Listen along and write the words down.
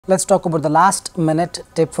Let's talk about the last minute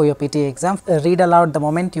tip for your PTE exam. Read aloud the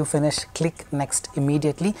moment you finish, click next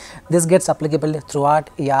immediately. This gets applicable throughout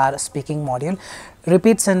your speaking module.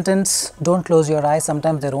 Repeat sentence, don't close your eyes.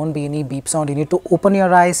 Sometimes there won't be any beep sound. You need to open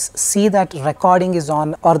your eyes, see that recording is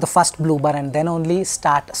on or the first blue bar, and then only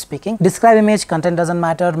start speaking. Describe image, content doesn't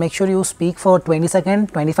matter. Make sure you speak for 20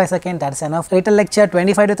 seconds, 25 seconds, that's enough. Write a lecture,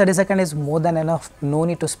 25 to 30 seconds is more than enough. No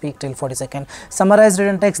need to speak till 40 seconds. Summarize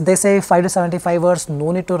written text, they say 5 to 75 words.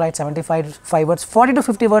 No need to write 75 words. 40 to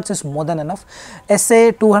 50 words is more than enough.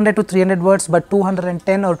 Essay 200 to 300 words, but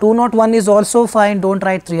 210 or 201 is also fine. Don't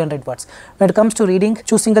write 300 words. When it comes to reading,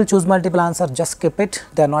 choose single, choose multiple answer, just skip it.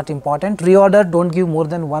 They are not important. Reorder, don't give more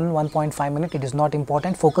than 1.5 minutes. It is not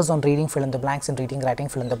important. Focus on reading, fill in the blanks, and reading, writing,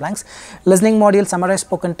 fill in the blanks. Listening module, summarize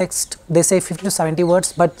spoken text. They say 50 to 70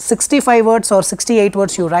 words, but 65 words or 68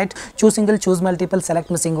 words you write. Choose single, choose multiple,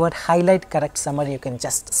 select missing word, highlight correct summary. You can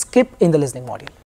just skip in the listening module.